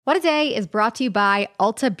What a Day is brought to you by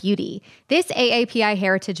Ulta Beauty. This AAPI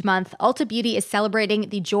Heritage Month, Ulta Beauty is celebrating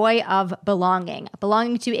the joy of belonging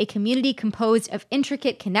to a community composed of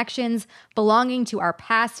intricate connections, belonging to our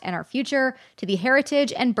past and our future, to the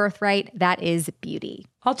heritage and birthright that is beauty.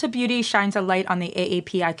 Ulta Beauty shines a light on the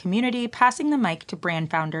AAPI community, passing the mic to brand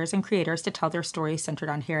founders and creators to tell their stories centered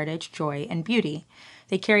on heritage, joy, and beauty.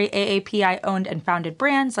 They carry AAPI-owned and founded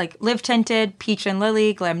brands like Live Tinted, Peach and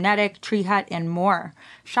Lily, Glamnetic, Tree Hut, and more.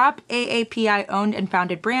 Shop AAPI-owned and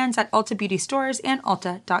founded brands at Ulta Beauty stores and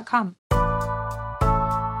Ulta.com.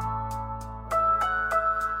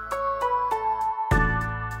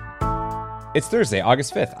 It's Thursday,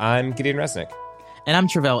 August 5th. I'm Gideon Resnick. And I'm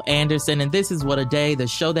Travell Anderson, and this is What a Day, the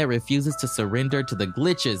show that refuses to surrender to the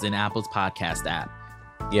glitches in Apple's podcast app.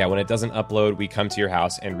 Yeah, when it doesn't upload, we come to your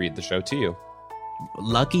house and read the show to you.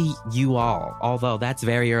 Lucky you all, although that's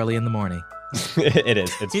very early in the morning. It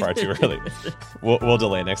is. It's far too early. We'll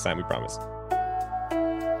delay next time, we promise.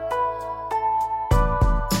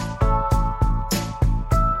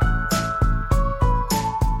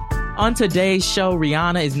 On today's show,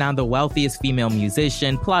 Rihanna is now the wealthiest female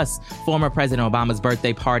musician, plus former President Obama's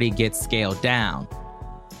birthday party gets scaled down.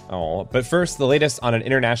 Oh, but first, the latest on an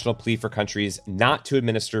international plea for countries not to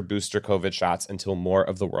administer booster COVID shots until more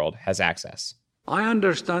of the world has access. I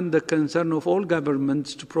understand the concern of all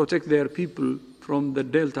governments to protect their people from the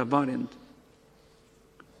Delta variant.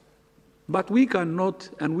 But we cannot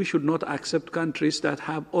and we should not accept countries that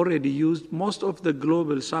have already used most of the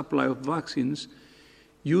global supply of vaccines,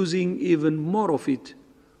 using even more of it,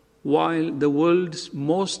 while the world's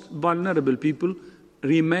most vulnerable people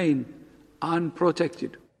remain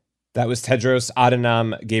unprotected. That was Tedros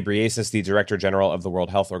Adhanom Ghebreyesus, the Director General of the World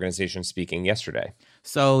Health Organization, speaking yesterday.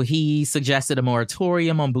 So he suggested a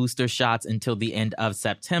moratorium on booster shots until the end of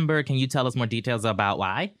September. Can you tell us more details about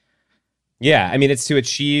why? Yeah, I mean, it's to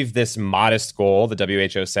achieve this modest goal the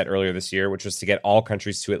WHO set earlier this year, which was to get all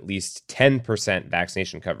countries to at least 10%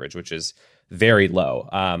 vaccination coverage, which is very low.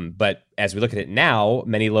 But as we look at it now,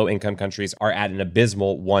 many low-income countries are at an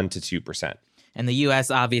abysmal 1% to 2%. And the U.S.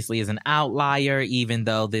 obviously is an outlier, even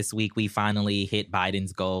though this week we finally hit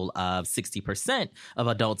Biden's goal of 60% of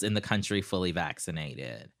adults in the country fully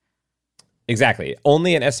vaccinated. Exactly.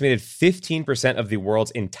 Only an estimated 15% of the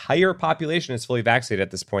world's entire population is fully vaccinated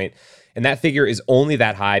at this point. And that figure is only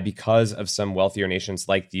that high because of some wealthier nations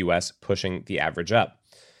like the U.S. pushing the average up.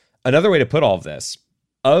 Another way to put all of this,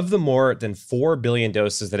 of the more than 4 billion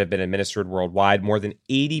doses that have been administered worldwide, more than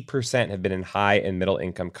 80% have been in high and middle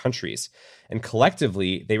income countries. And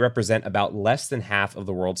collectively, they represent about less than half of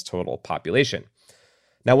the world's total population.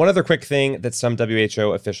 Now, one other quick thing that some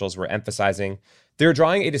WHO officials were emphasizing, they're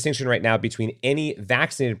drawing a distinction right now between any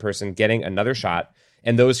vaccinated person getting another shot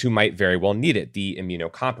and those who might very well need it, the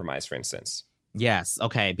immunocompromised, for instance. Yes,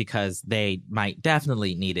 okay, because they might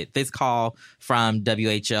definitely need it. This call from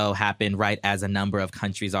WHO happened right as a number of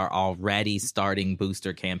countries are already starting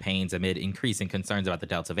booster campaigns amid increasing concerns about the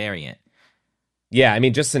Delta variant. Yeah, I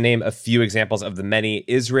mean, just to name a few examples of the many,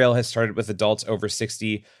 Israel has started with adults over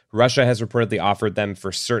 60. Russia has reportedly offered them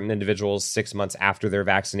for certain individuals 6 months after their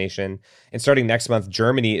vaccination. And starting next month,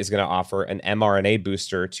 Germany is going to offer an mRNA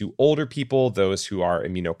booster to older people, those who are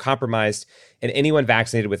immunocompromised, and anyone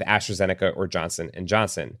vaccinated with AstraZeneca or Johnson &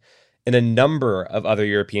 Johnson. And a number of other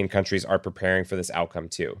European countries are preparing for this outcome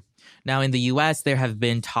too. Now, in the U.S., there have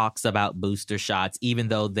been talks about booster shots, even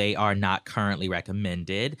though they are not currently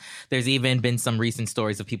recommended. There's even been some recent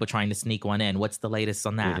stories of people trying to sneak one in. What's the latest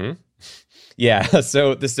on that? Mm-hmm. Yeah,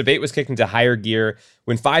 so this debate was kicked into higher gear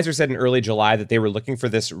when Pfizer said in early July that they were looking for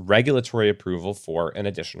this regulatory approval for an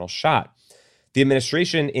additional shot. The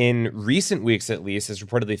administration, in recent weeks at least, is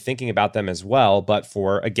reportedly thinking about them as well, but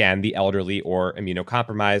for, again, the elderly or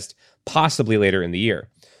immunocompromised, possibly later in the year.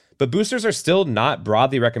 But boosters are still not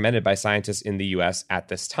broadly recommended by scientists in the US at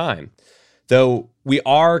this time, though we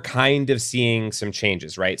are kind of seeing some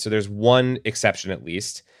changes, right? So there's one exception at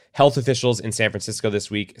least. Health officials in San Francisco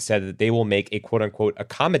this week said that they will make a quote-unquote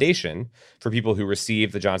accommodation for people who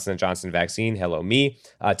receive the Johnson & Johnson vaccine, hello me,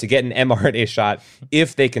 to get an mRNA shot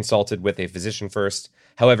if they consulted with a physician first.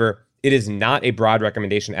 However, it is not a broad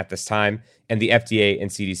recommendation at this time, and the FDA and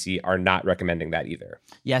CDC are not recommending that either.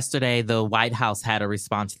 Yesterday, the White House had a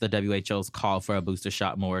response to the WHO's call for a booster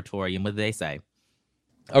shot moratorium. What did they say?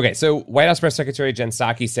 Okay, so White House Press Secretary Jen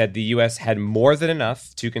Psaki said the U.S. had more than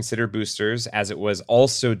enough to consider boosters, as it was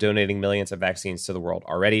also donating millions of vaccines to the world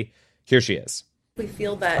already. Here she is. We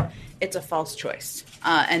feel that it's a false choice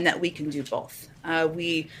and that we can do both.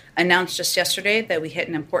 We announced just yesterday that we hit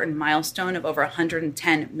an important milestone of over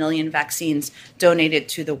 110 million vaccines donated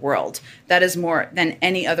to the world. That is more than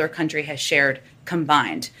any other country has shared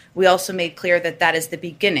combined. We also made clear that that is the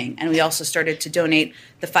beginning, and we also started to donate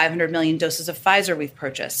the 500 million doses of Pfizer we've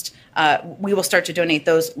purchased. We will start to donate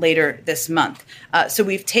those later this month. So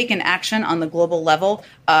we've taken action on the global level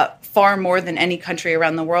far more than any country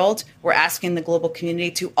around the world. We're asking the global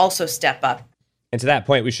community to also step up. And to that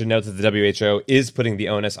point, we should note that the WHO is putting the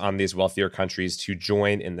onus on these wealthier countries to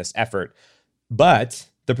join in this effort. But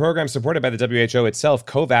the program supported by the WHO itself,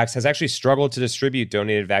 COVAX, has actually struggled to distribute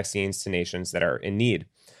donated vaccines to nations that are in need.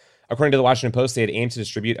 According to the Washington Post, they had aimed to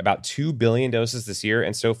distribute about 2 billion doses this year,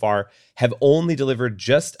 and so far have only delivered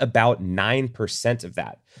just about 9% of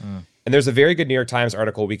that. And there's a very good New York Times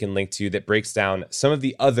article we can link to that breaks down some of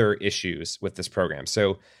the other issues with this program.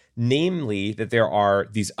 So, namely, that there are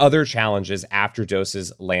these other challenges after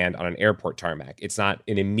doses land on an airport tarmac. It's not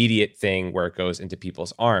an immediate thing where it goes into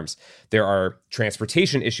people's arms. There are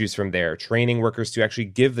transportation issues from there, training workers to actually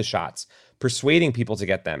give the shots, persuading people to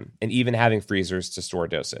get them, and even having freezers to store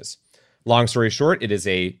doses. Long story short, it is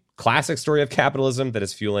a classic story of capitalism that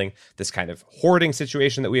is fueling this kind of hoarding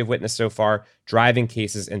situation that we have witnessed so far, driving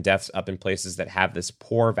cases and deaths up in places that have this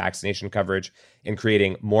poor vaccination coverage and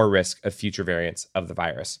creating more risk of future variants of the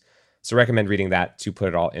virus. So recommend reading that to put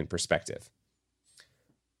it all in perspective.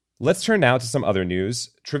 Let's turn now to some other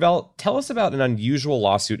news. Travell, tell us about an unusual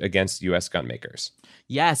lawsuit against U.S. gun makers.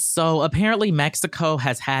 Yes, so apparently Mexico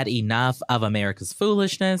has had enough of America's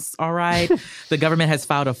foolishness, all right? The government has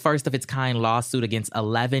filed a first-of-its-kind lawsuit against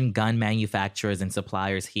 11 gun manufacturers and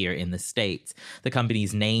suppliers here in the States. The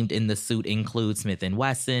companies named in the suit include Smith &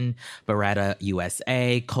 Wesson, Beretta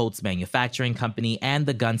USA, Colts Manufacturing Company, and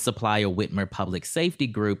the gun supplier Whitmer Public Safety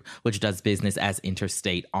Group, which does business as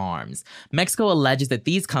Interstate Arms. Mexico alleges that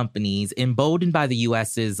these companies, emboldened by the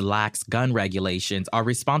U.S.'s lax gun regulations, are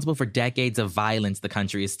responsible for decades of violence the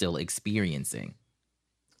country is still experiencing.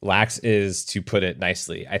 Lax is to put it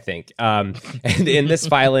nicely, I think. And in this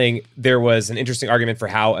filing, there was an interesting argument for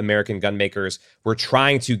how American gun makers were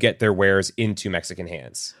trying to get their wares into Mexican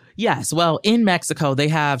hands. Yes, well, in Mexico, they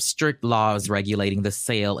have strict laws regulating the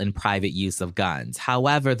sale and private use of guns.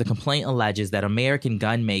 However, the complaint alleges that American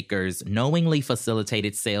gun makers knowingly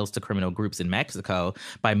facilitated sales to criminal groups in Mexico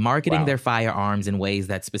by marketing their firearms in ways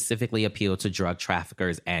that specifically appeal to drug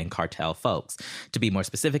traffickers and cartel folks. To be more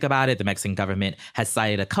specific about it, the Mexican government has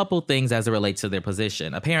cited a couple things as it relates to their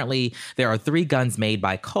position. Apparently, there are 3 guns made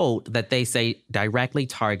by Colt that they say directly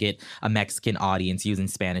target a Mexican audience using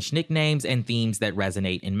Spanish nicknames and themes that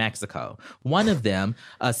resonate in Mexico. One of them,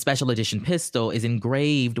 a special edition pistol, is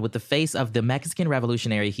engraved with the face of the Mexican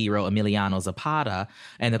revolutionary hero Emiliano Zapata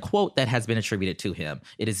and a quote that has been attributed to him: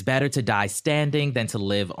 "It is better to die standing than to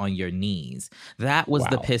live on your knees." That was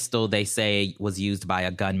the pistol they say was used by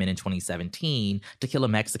a gunman in 2017 to kill a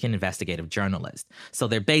Mexican investigative journalist. So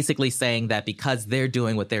they're basically saying that because they're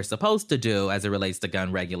doing what they're supposed to do as it relates to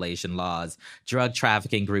gun regulation laws, drug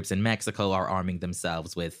trafficking groups in Mexico are arming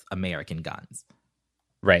themselves with American guns.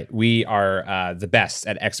 Right. We are the best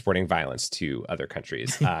at exporting violence to other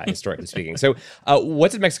countries, historically speaking. So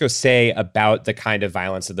what did Mexico say about the kind of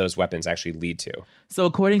violence that those weapons actually lead to? So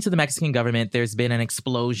according to the Mexican government, there's been an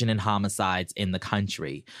explosion in homicides in the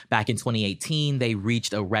country. Back in 2018, they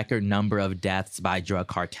reached a record number of deaths by drug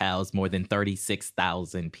cartels, more than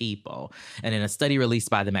 36,000 people. And in a study released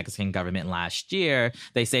by the Mexican government last year,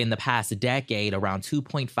 they say in the past decade, around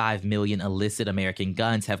 2.5 million illicit American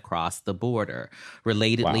guns have crossed the border.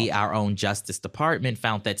 Relatedly, our own Justice Department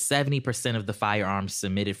found that 70% of the firearms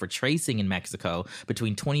submitted for tracing in Mexico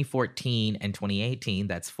between 2014 and 2018,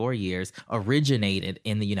 that's 4 years, originated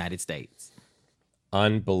in the United States.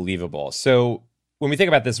 Unbelievable. So when we think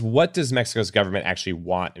about this, what does Mexico's government actually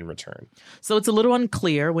want in return? So it's a little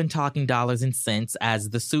unclear when talking dollars and cents, as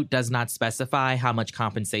the suit does not specify how much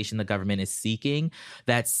compensation the government is seeking.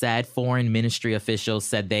 That said, foreign ministry officials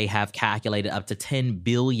said they have calculated up to $10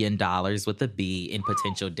 billion with a B in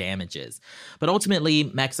potential damages. But ultimately,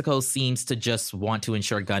 Mexico seems to just want to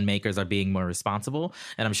ensure gun makers are being more responsible.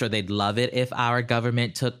 And I'm sure they'd love it if our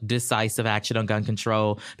government took decisive action on gun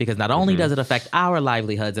control, because not only does it affect our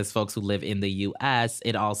livelihoods as folks who live in the U.S.,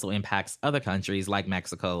 it also impacts other countries like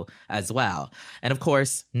Mexico as well. And of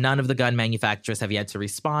course, none of the gun manufacturers have yet to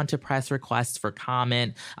respond to press requests for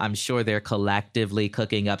comment. I'm sure they're collectively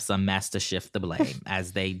cooking up some mess to shift the blame,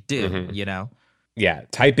 as they do, you know? Yeah,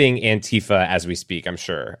 typing Antifa as we speak, I'm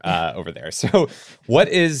sure, over there. So what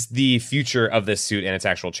is the future of this suit and its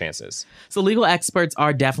actual chances? So legal experts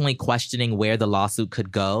are definitely questioning where the lawsuit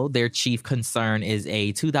could go. Their chief concern is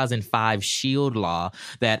a 2005 SHIELD law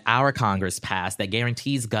that our Congress passed that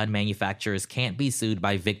guarantees gun manufacturers can't be sued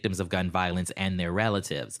by victims of gun violence and their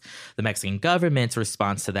relatives. The Mexican government's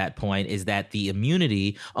response to that point is that the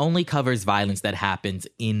immunity only covers violence that happens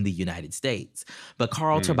in the United States. But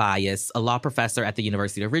Carl Tobias, a law professor at the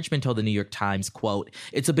University of Richmond, told the New York Times, quote,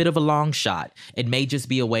 "It's a bit of a long shot. It may just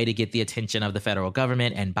be a way to get the attention of the federal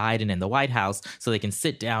government and Biden and the White House so they can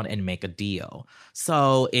sit down and make a deal."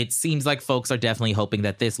 So it seems like folks are definitely hoping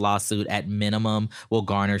that this lawsuit at minimum will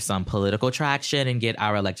garner some political traction and get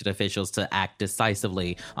our elected officials to act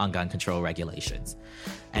decisively on gun control regulations.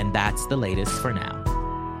 And that's the latest for now.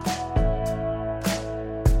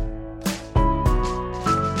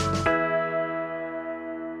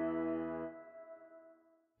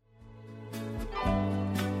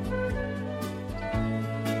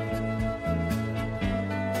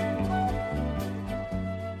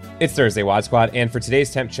 It's Thursday, Wad Squad, and for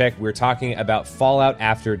today's temp check, we're talking about fallout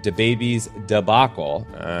after DaBaby's debacle.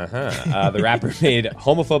 The rapper made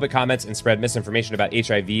homophobic comments and spread misinformation about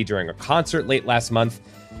HIV during a concert late last month.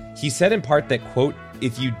 He said in part that, quote,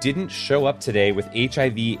 "If you didn't show up today with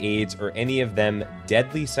HIV, AIDS, or any of them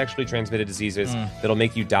deadly sexually transmitted diseases that'll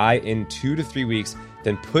make you die in 2 to 3 weeks,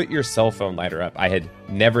 then put your cell phone lighter up." I had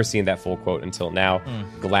never seen that full quote until now.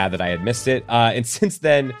 Glad that I had missed it. And since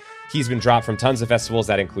then, he's been dropped from tons of festivals.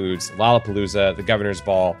 That includes Lollapalooza, the Governor's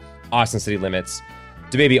Ball, Austin City Limits.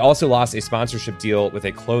 DaBaby also lost a sponsorship deal with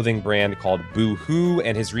a clothing brand called Boohoo,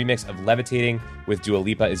 and his remix of Levitating with Dua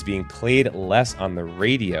Lipa is being played less on the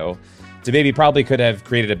radio. DaBaby probably could have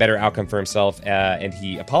created a better outcome for himself, and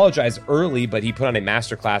he apologized early, but he put on a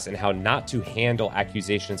masterclass in how not to handle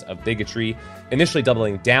accusations of bigotry, initially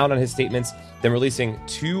doubling down on his statements, then releasing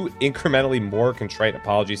 2 incrementally more contrite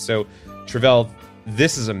apologies. So, Travell,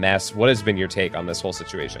 this is a mess. What has been your take on this whole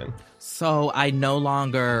situation? So I no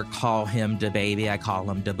longer call him DaBaby. I call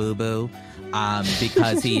him DaBoo-Boo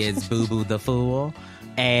because he is Boo-Boo the Fool.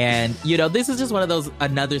 And, you know, this is just one of those,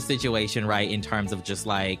 another situation, right, in terms of just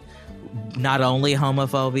like, not only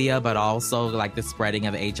homophobia, but also like the spreading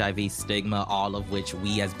of HIV stigma, all of which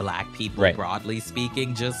we as Black people, broadly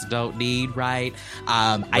speaking, just don't need, right?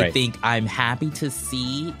 I think I'm happy to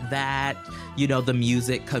see that, you know, the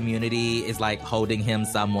music community is like holding him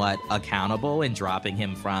somewhat accountable and dropping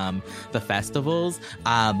him from the festivals.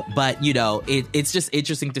 But, you know, it's just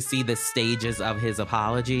interesting to see the stages of his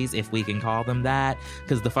apologies, if we can call them that.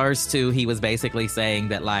 Because the first 2, he was basically saying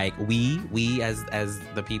that like we as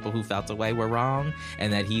the people who felt away were wrong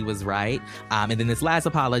and that he was right. And then this last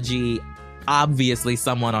apology, obviously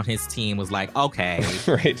someone on his team was like, okay,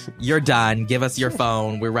 you're done. Give us your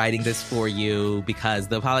phone. We're writing this for you, because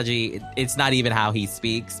the apology, it's not even how he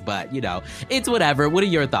speaks, but, you know, it's whatever. What are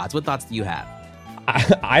your thoughts? What thoughts do you have?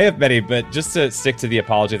 I have many, but just to stick to the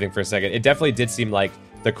apology thing for a second, it definitely did seem like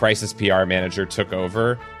the crisis PR manager took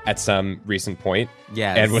over at some recent point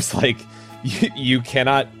and was like, you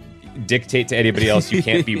cannot dictate to anybody else. You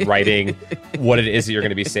can't be writing what it is that you're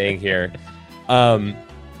going to be saying here.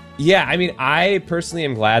 Yeah, I mean, I personally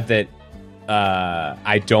am glad that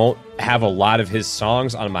I don't have a lot of his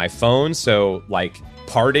songs on my phone, so like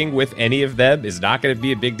parting with any of them is not going to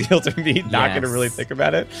be a big deal to me. Not going to really think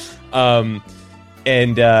about it.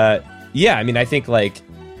 Yeah, I mean, I think like,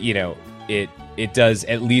 you know, it does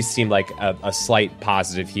at least seem like a slight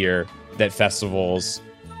positive here that festivals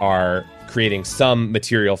are creating some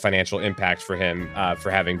material financial impact for him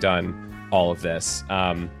for having done all of this.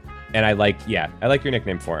 And I like your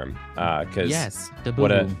nickname for him, because what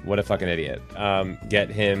a fucking idiot. Get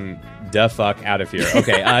him the fuck out of here.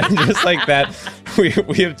 Okay, just like that, we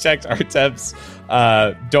have checked our temps.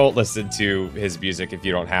 Don't listen to his music if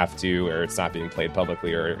you don't have to, or it's not being played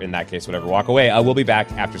publicly, or in that case, whatever. Walk away. We'll be back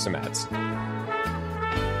after some ads.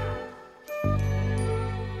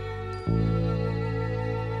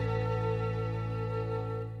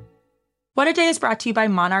 What a Day is brought to you by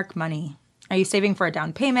Monarch Money. Are you saving for a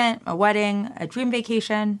down payment, a wedding, a dream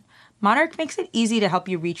vacation? Monarch makes it easy to help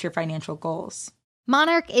you reach your financial goals.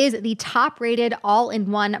 Monarch is the top-rated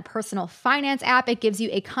all-in-one personal finance app. It gives you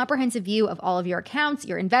a comprehensive view of all of your accounts,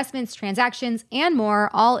 your investments, transactions, and more,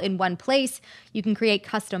 all in one place. You can create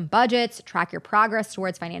custom budgets, track your progress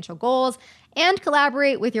towards financial goals, and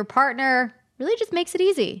collaborate with your partner. Really just makes it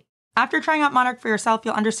easy. After trying out Monarch for yourself,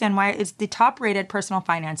 you'll understand why it is the top-rated personal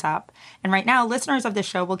finance app. And right now, listeners of this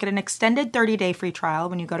show will get an extended 30-day free trial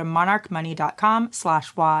when you go to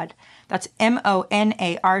monarchmoney.com/WAD. That's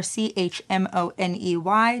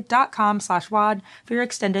monarchmoney.com/WAD for your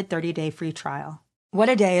extended 30-day free trial. What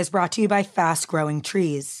a Day is brought to you by Fast Growing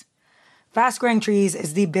Trees. Fast Growing Trees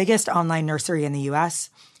is the biggest online nursery in the U.S.,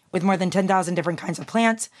 with more than 10,000 different kinds of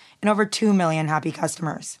plants and over 2 million happy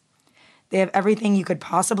customers. They have everything you could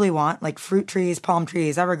possibly want, like fruit trees, palm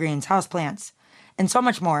trees, evergreens, houseplants, and so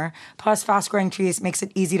much more. Plus, Fast Growing Trees makes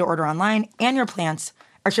it easy to order online, and your plants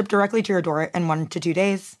are shipped directly to your door in 1 to 2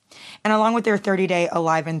 days. And along with their 30-day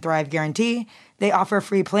Alive and Thrive guarantee, they offer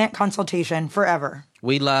free plant consultation forever.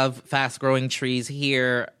 We love Fast Growing Trees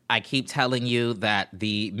here. I keep telling you that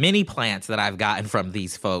the mini plants that I've gotten from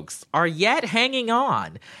these folks are yet hanging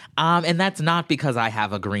on. And that's not because I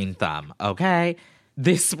have a green thumb, okay?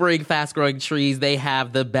 This spring, Fast Growing Trees, they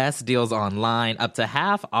have the best deals online, up to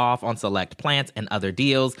half off on select plants and other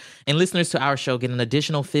deals. And listeners to our show get an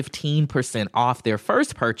additional 15% off their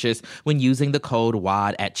first purchase when using the code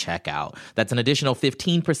WAD at checkout. That's an additional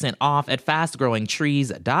 15% off at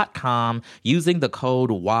fastgrowingtrees.com using the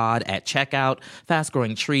code WAD at checkout.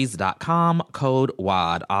 Fastgrowingtrees.com, code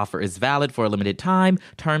WAD. Offer is valid for a limited time.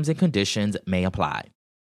 Terms and conditions may apply.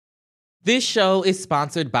 This show is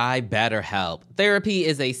sponsored by BetterHelp. Therapy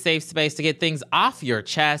is a safe space to get things off your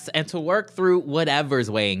chest and to work through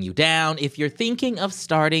whatever's weighing you down. If you're thinking of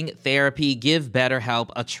starting therapy, give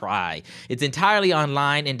BetterHelp a try. It's entirely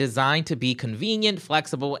online and designed to be convenient,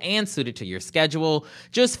 flexible, and suited to your schedule.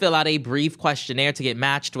 Just fill out a brief questionnaire to get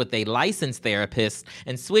matched with a licensed therapist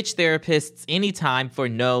and switch therapists anytime for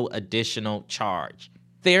no additional charge.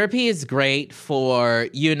 Therapy is great for,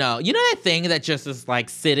 you know that thing that just is like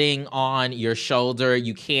sitting on your shoulder,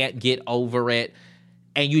 you can't get over it,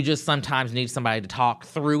 and you just sometimes need somebody to talk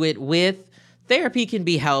through it with? Therapy can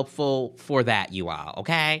be helpful for that, you all,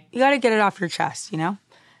 okay? You got to get it off your chest, And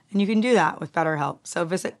you can do that with BetterHelp. So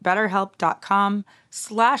visit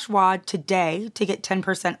betterhelp.com/WAD today to get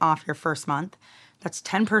 10% off your first month. That's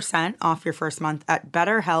 10% off your first month at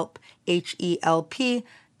betterhelp, HELP.com/WAD.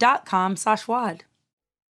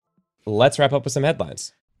 Let's wrap up with some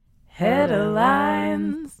headlines.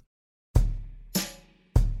 Headlines.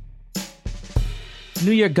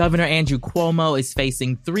 New York Governor Andrew Cuomo is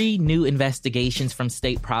facing 3 new investigations from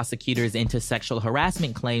state prosecutors into sexual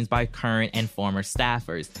harassment claims by current and former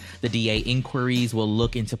staffers. The DA inquiries will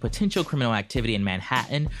look into potential criminal activity in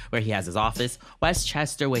Manhattan, where he has his office,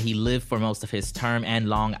 Westchester, where he lived for most of his term, and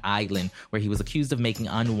Long Island, where he was accused of making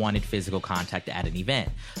unwanted physical contact at an event.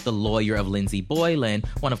 The lawyer of Lindsey Boylan,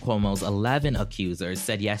 one of Cuomo's 11 accusers,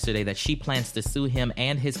 said yesterday that she plans to sue him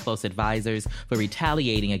and his close advisors for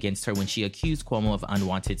retaliating against her when she accused Cuomo of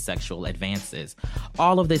unwanted sexual advances.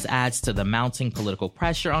 All of this adds to the mounting political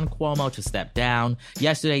pressure on Cuomo to step down.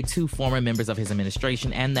 Yesterday, 2 former members of his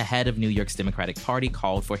administration and the head of New York's Democratic Party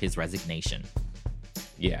called for his resignation.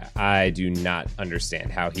 Yeah, I do not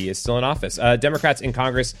understand how he is still in office. Democrats in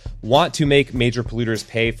Congress want to make major polluters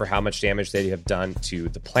pay for how much damage they have done to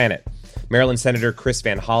the planet. Maryland Senator Chris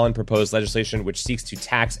Van Hollen proposed legislation which seeks to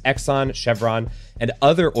tax Exxon, Chevron, and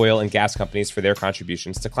other oil and gas companies for their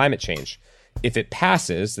contributions to climate change. If it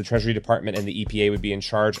passes, the Treasury Department and the EPA would be in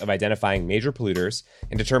charge of identifying major polluters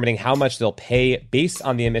and determining how much they'll pay based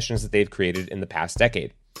on the emissions that they've created in the past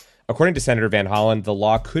decade. According to Senator Van Hollen, the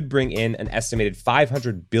law could bring in an estimated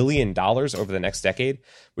 $500 billion over the next decade,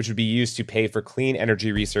 which would be used to pay for clean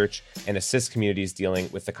energy research and assist communities dealing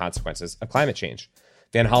with the consequences of climate change.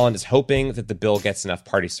 Van Hollen is hoping that the bill gets enough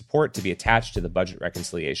party support to be attached to the budget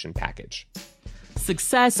reconciliation package.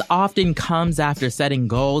 Success often comes after setting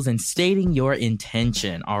goals and stating your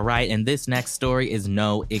intention, all right? And this next story is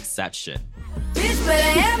no exception. Bitch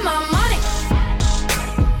better have my money.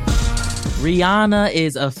 Rihanna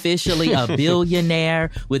is officially a billionaire,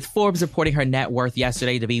 with Forbes reporting her net worth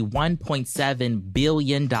yesterday to be $1.7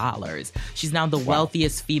 billion. She's now the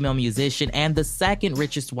wealthiest female musician and the second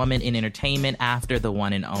richest woman in entertainment after the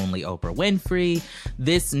one and only Oprah Winfrey.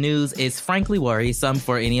 This news is frankly worrisome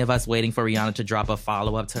for any of us waiting for Rihanna to drop a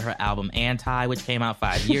follow-up to her album Anti, which came out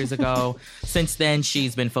 5 years ago. Since then,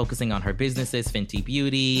 she's been focusing on her businesses, Fenty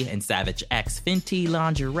Beauty and Savage X Fenty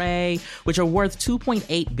Lingerie, which are worth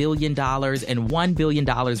 $2.8 billion and $1 billion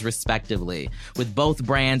respectively. With both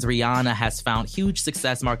brands, Rihanna has found huge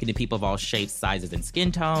success marketing people of all shapes, sizes, and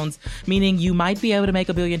skin tones, meaning you might be able to make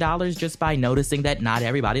 $1 billion just by noticing that not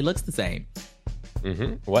everybody looks the same.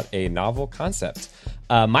 What a novel concept.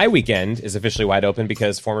 My weekend is officially wide open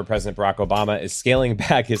because former President Barack Obama is scaling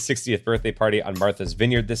back his 60th birthday party on Martha's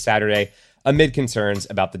Vineyard this Saturday amid concerns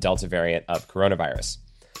about the Delta variant of coronavirus.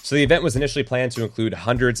 So the event was initially planned to include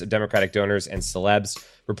hundreds of Democratic donors and celebs,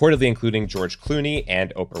 reportedly including George Clooney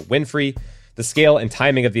and Oprah Winfrey. The scale and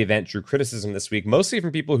timing of the event drew criticism this week, mostly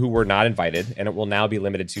from people who were not invited, and it will now be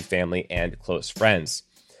limited to family and close friends.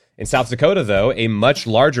 In South Dakota, though, a much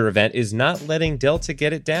larger event is not letting Delta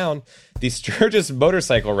get it down. The Sturgis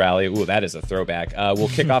Motorcycle Rally, ooh, that is a throwback, will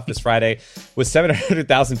kick off this Friday with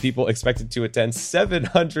 700,000 people expected to attend.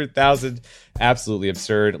 700,000, absolutely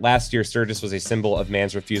absurd. Last year, Sturgis was a symbol of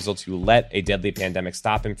man's refusal to let a deadly pandemic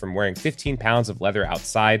stop him from wearing 15 pounds of leather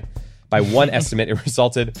outside. By one estimate, it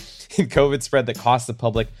resulted in COVID spread that cost the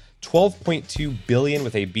public $12.2 billion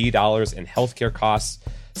with a B dollars in healthcare costs.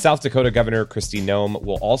 South Dakota Governor Kristi Noem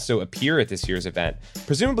will also appear at this year's event.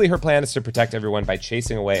 Presumably, her plan is to protect everyone by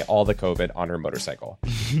chasing away all the COVID on her motorcycle.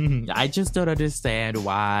 I just don't understand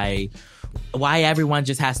why everyone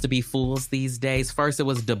just has to be fools these days. First it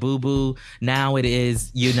was the boo-boo, now it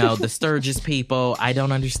is, the Sturgis people. I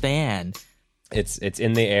don't understand. It's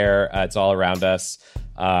in the air. It's all around us.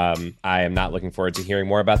 I am not looking forward to hearing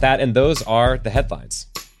more about that. And those are the headlines.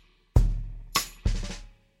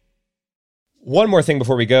 One more thing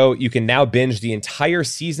before we go. You can now binge the entire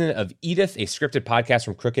season of Edith, a scripted podcast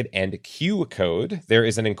from Crooked and Q Code. There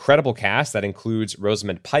is an incredible cast that includes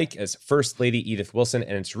Rosamund Pike as First Lady Edith Wilson,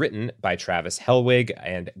 and it's written by Travis Helwig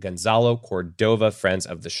and Gonzalo Cordova, friends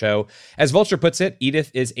of the show. As Vulture puts it,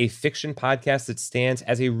 Edith is a fiction podcast that stands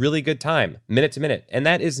as a really good time, minute to minute, and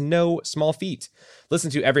that is no small feat.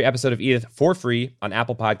 Listen to every episode of Edith for free on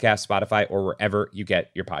Apple Podcasts, Spotify, or wherever you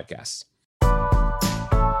get your podcasts.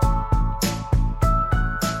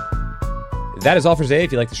 That is all for today.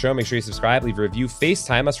 If you like the show, make sure you subscribe, leave a review,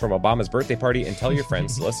 FaceTime us from Obama's birthday party, and tell your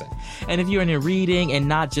friends to listen. And if you're into reading and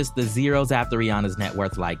not just the zeros after Rihanna's net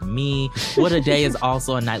worth like me, What a Day is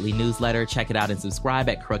also a nightly newsletter. Check it out and subscribe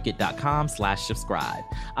at crooked.com/subscribe.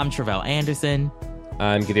 I'm Travell Anderson.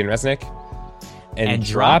 I'm Gideon Resnick. And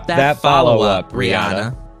drop that follow-up,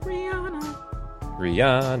 Rihanna.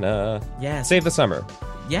 Rihanna. Yeah. Save the summer.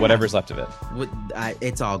 Yeah. Whatever's left of it.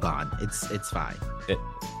 It's all gone. It's fine.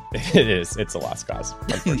 It is. It's a lost cause,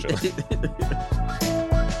 unfortunately.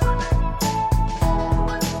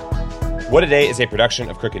 What a Day is a production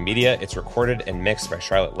of Crooked Media. It's recorded and mixed by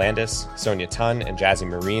Charlotte Landis. Sonia Tun and Jazzy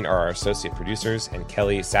Marine are our associate producers, and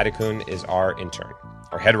Kelly Sadikun is our intern.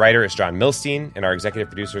 Our head writer is John Milstein, and our executive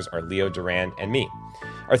producers are Leo Duran and me.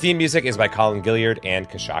 Our theme music is by Colin Gilliard and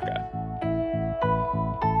Kashaka.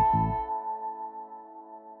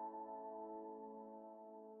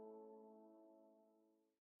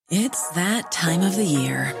 It's that time of the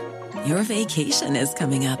year. Your vacation is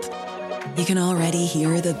coming up. You can already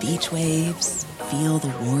hear the beach waves, feel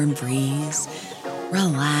the warm breeze,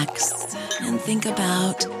 relax, and think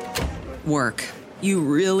about work. You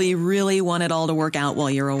really, really want it all to work out while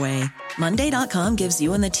you're away. Monday.com gives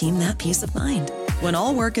you and the team that peace of mind. When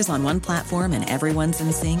all work is on one platform and everyone's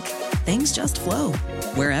in sync, things just flow.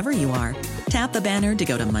 Wherever you are, tap the banner to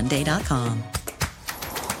go to Monday.com.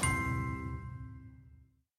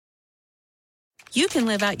 You can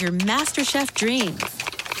live out your MasterChef dreams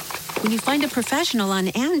when you find a professional on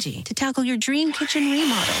Angie to tackle your dream kitchen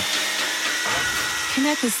remodel.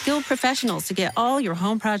 Connect with skilled professionals to get all your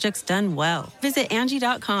home projects done well. Visit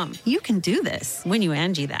Angie.com. You can do this when you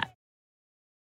Angie that.